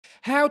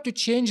how to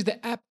change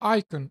the app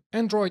icon,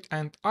 Android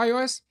and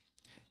iOS,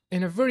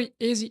 in a very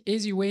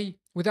easy way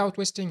without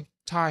wasting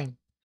time.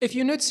 If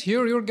you notice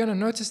here, you're gonna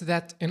notice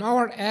that in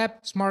our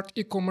app, Smart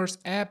E-commerce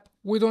app,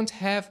 we don't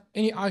have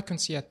any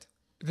icons yet.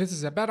 This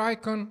is a bad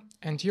icon,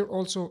 and here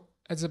also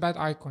it's a bad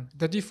icon.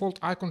 The default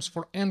icons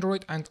for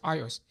Android and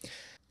iOS.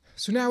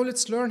 So now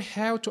let's learn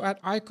how to add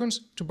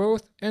icons to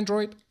both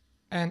Android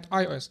and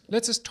iOS.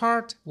 Let's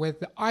start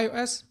with the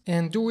iOS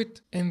and do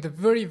it in the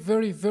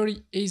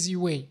very easy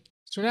way.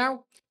 So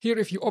now here,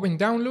 if you open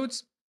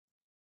downloads,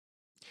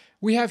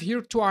 we have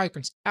here two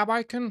icons, app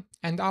icon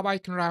and app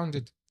icon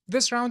rounded.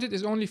 This rounded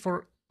is only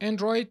for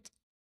Android.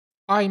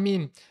 I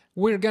mean,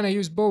 we're gonna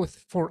use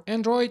both for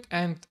Android,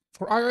 and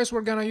for iOS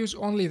we're gonna use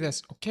only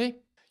this, okay?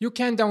 You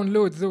can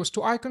download those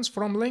two icons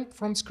from link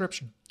from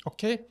description,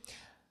 okay?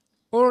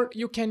 Or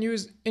you can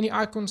use any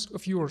icons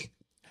of yours.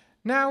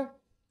 Now,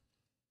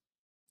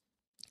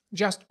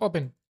 just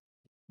open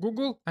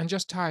Google and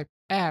just type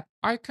app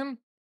icon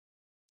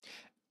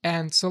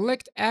and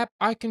select app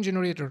icon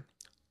generator.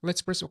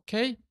 Let's press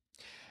OK.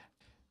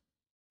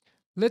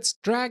 Let's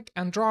drag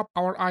and drop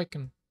our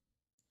icon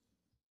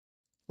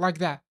like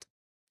that.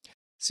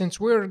 Since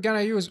we're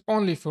gonna use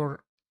only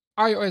for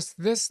iOS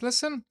this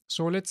lesson,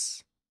 so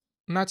let's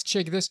not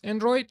check this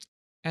Android,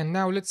 and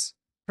now let's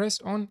press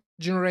on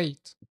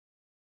generate.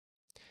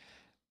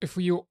 If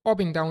you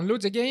open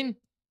downloads again,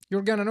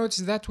 you're gonna notice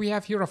that we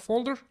have here a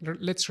folder.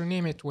 Let's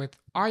rename it with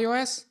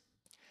iOS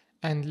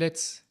and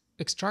let's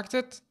extract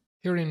it.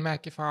 Here in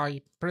Mac, if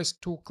I press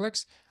 2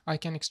 clicks, I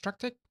can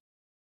extract it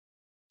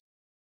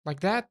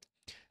like that.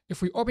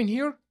 If we open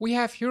here, we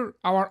have here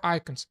our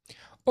icons.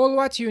 All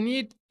what you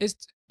need is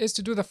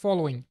to do the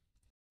following.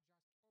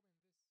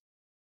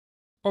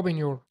 Open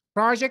your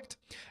project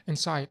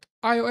inside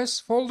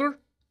iOS folder,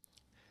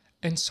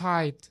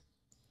 inside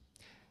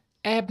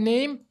app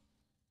name,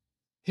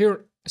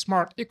 here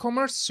Smart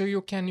E-commerce, so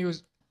you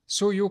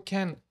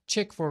can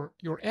check for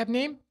your app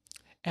name,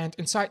 and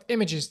inside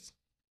images.xc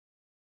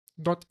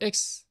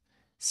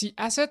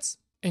assets,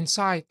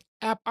 inside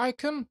app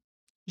icon,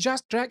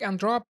 just drag and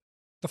drop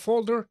the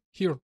folder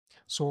here.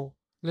 So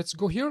let's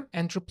go here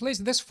and replace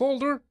this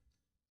folder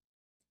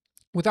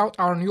without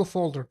our new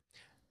folder.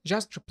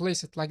 Just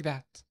replace it like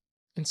that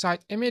inside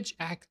image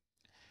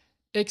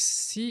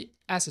xc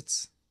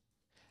assets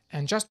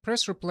and just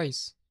press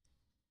replace.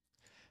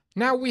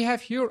 Now we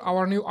have here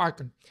our new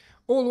icon.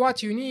 All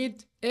what you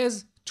need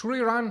is to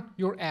rerun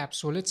your app.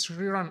 So let's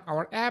rerun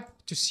our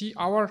app to see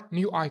our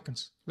new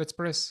icons. Let's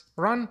press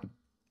run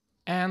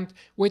and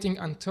waiting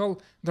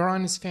until the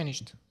run is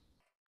finished.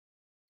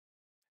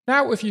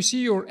 Now if you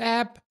see your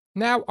app,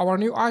 now our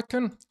new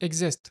icon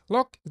exists.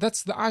 Look,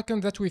 that's the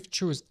icon that we've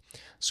chosen.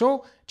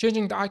 So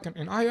changing the icon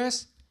in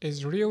iOS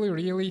is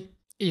really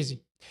easy.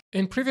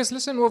 In previous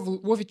lesson,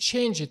 we've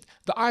changed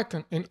the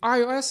icon in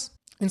iOS.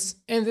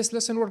 In this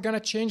lesson, we're gonna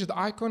change the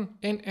icon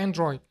in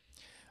Android.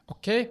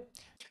 Okay.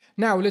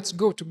 Now let's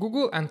go to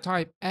Google and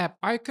type app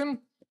icon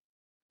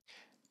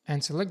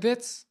and select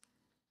this.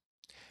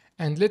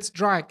 And let's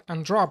drag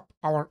and drop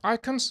our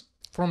icons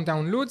from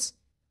downloads.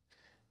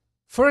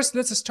 First,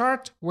 let's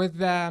start with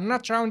the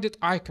not rounded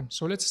icon.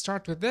 So let's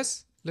start with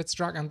this. Let's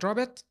drag and drop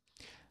it.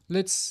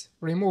 Let's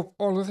remove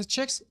all of the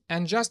checks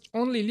and just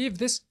only leave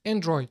this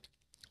Android.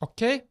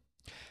 Okay.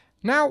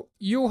 Now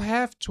you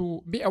have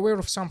to be aware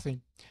of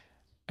something.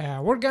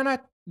 We're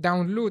gonna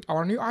download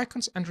our new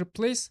icons and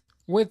replace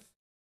with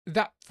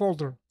that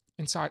folder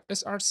inside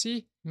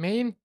src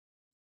main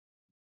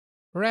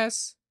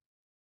res,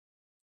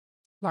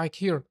 like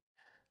here,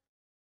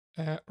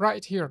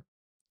 right here.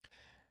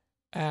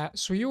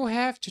 So you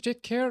have to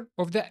take care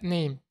of that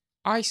name,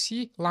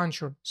 IC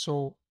launcher.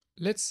 So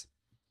let's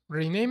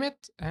rename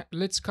it.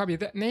 Let's copy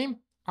that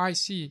name,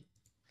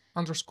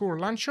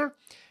 IC_launcher,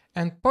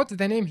 and put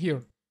the name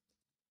here.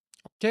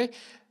 Okay,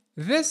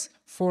 this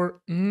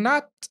for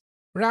not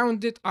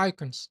rounded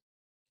icons.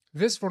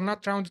 This for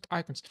not rounded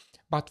icons.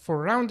 But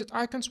for rounded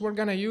icons, we're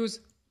gonna use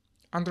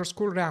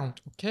 _round.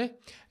 Okay.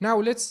 Now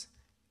let's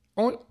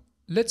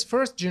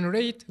first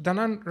generate the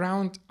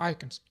non-round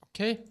icons.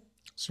 Okay.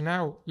 So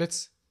now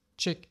let's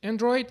check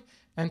Android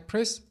and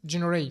press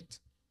generate.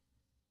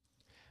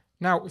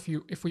 Now if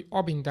we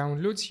open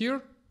downloads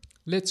here,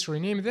 let's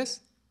rename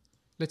this.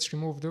 Let's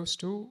remove those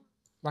two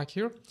like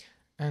here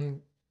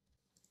and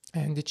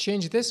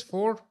change this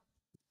for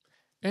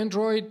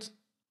Android,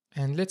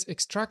 and let's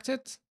extract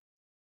it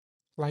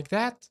like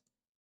that.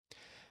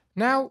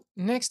 Now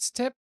next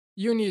step,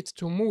 you need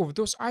to move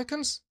those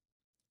icons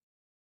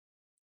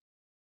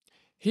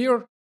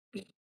here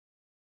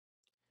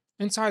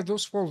inside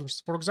those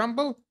folders. For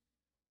example,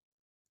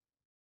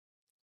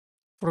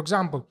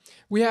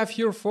 we have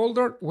here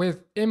folder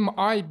with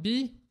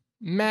MIB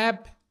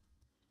map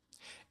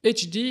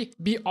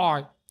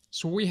HDBI.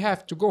 So we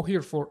have to go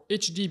here for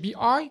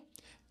HDBI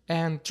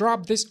and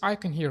drop this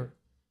icon here.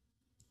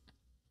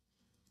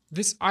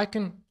 This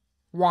icon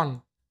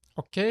 1.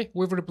 Okay,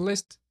 we've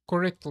replaced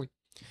correctly.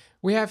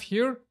 We have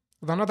here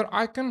another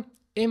icon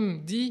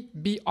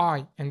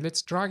MDBI, and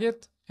let's drag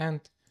it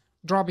and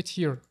drop it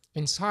here.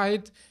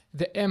 inside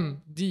the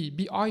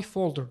MDBI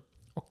folder.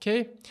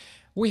 Okay,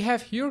 we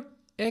have here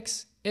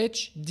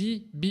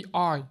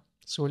XHDBI.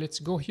 So let's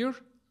go here,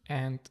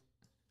 and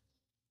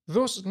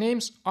those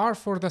names are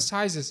for the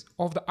sizes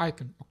of the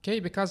icon,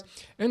 okay? Because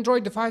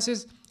Android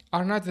devices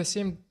are not the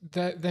same,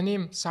 the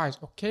name size,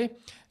 okay?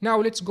 Now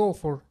let's go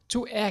for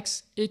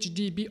 2x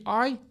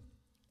HDBI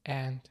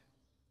and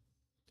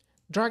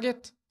drag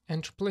it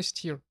and replace it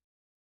here,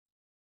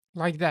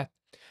 like that.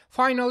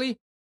 Finally,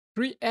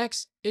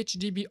 3x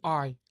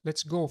HDBI.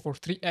 Let's go for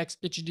 3x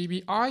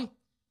HDBI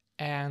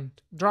and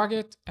drag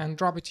it and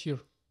drop it here.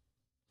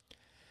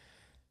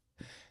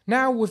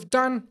 Now we've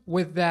done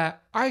with the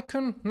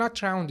icon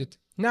not rounded.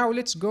 Now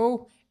let's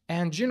go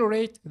and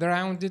generate the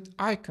rounded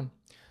icon.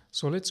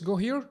 So let's go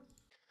here.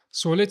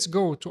 So let's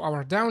go to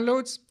our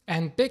downloads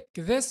and pick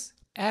this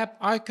app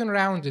icon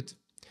rounded.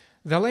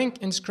 The link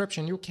in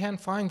description, you can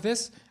find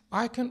this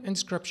icon in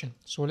description.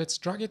 So let's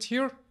drag it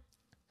here.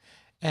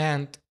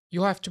 And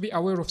you have to be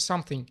aware of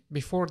something.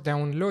 Before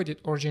downloaded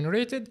or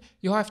generated,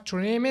 you have to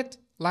name it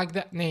like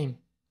that name.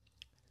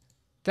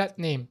 That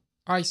name.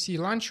 IC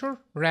launcher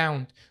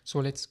round. So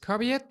let's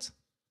copy it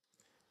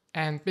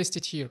and paste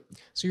it here.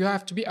 So you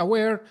have to be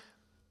aware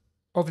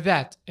of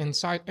that.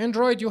 Inside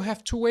Android, you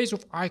have two ways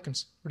of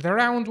icons, the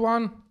round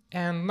one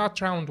and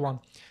not round one.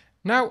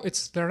 Now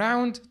it's the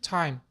round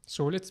time.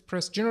 So let's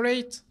press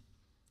generate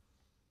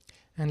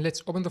and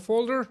let's open the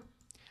folder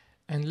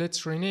and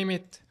let's rename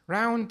it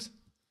round,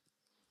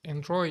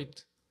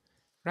 Android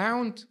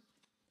round,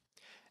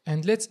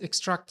 and let's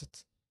extract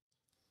it.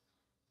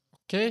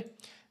 Okay,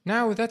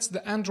 now that's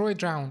the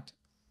Android round.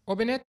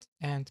 Open it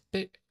and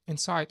pick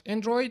inside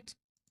Android.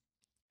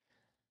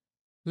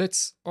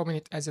 Let's open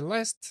it as a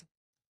list,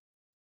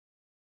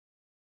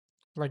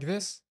 like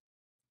this.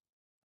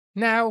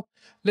 Now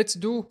let's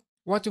do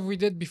what we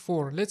did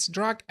before. Let's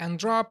drag and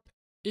drop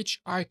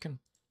each icon.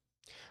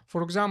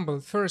 For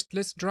example, first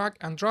let's drag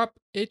and drop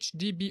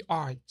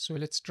HDBI. So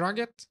let's drag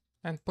it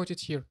and put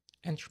it here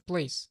and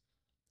replace.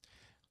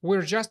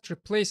 We're just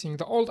replacing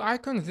the old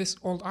icon, this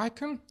old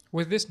icon,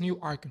 with this new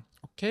icon.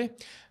 Okay,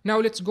 now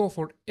let's go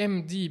for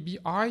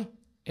MDBI,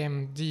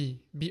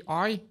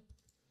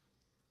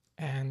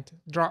 and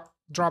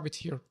drop it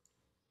here.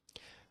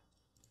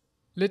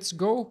 Let's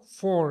go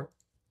for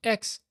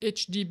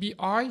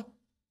XHDBI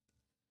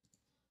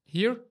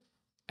here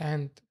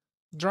and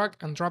drag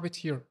and drop it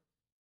here.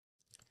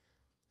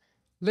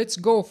 Let's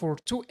go for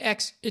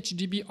 2x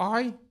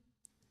HDBI,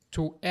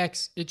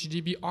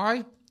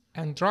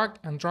 and drag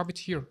and drop it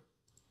here.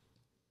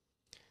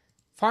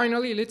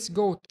 Finally, let's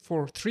go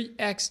for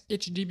 3x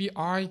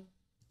HDBI,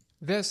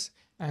 this,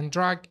 and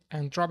drag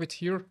and drop it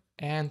here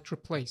and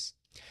replace.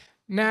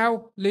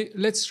 Now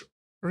let's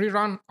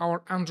rerun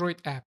our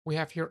Android app. We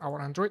have here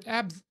our Android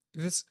app,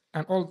 this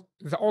and all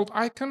the old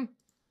icon.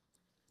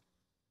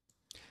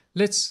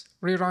 Let's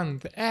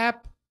rerun the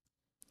app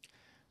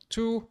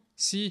to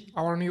see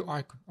our new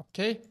icon.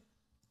 Okay,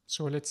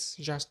 so let's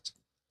just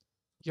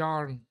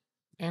yarn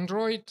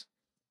Android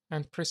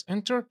and press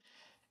enter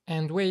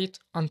and wait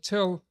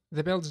until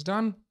the build's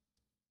done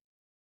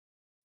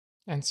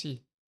and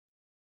see.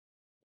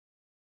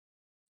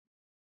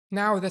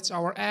 Now that's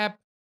our app.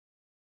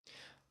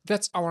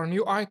 That's our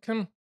new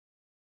icon.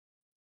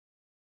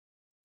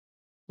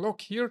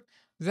 Look here,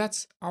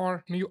 that's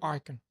our new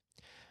icon.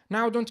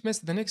 Now don't miss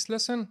the next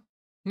lesson.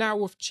 Now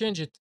we've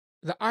changed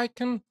the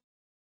icon.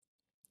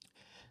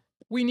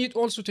 We need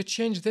also to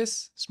change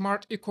this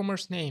smart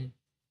e-commerce name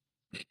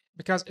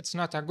because it's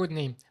not a good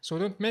name. So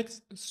don't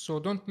miss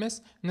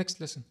next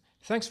lesson.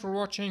 Thanks for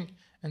watching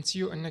and see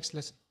you in next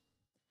lesson.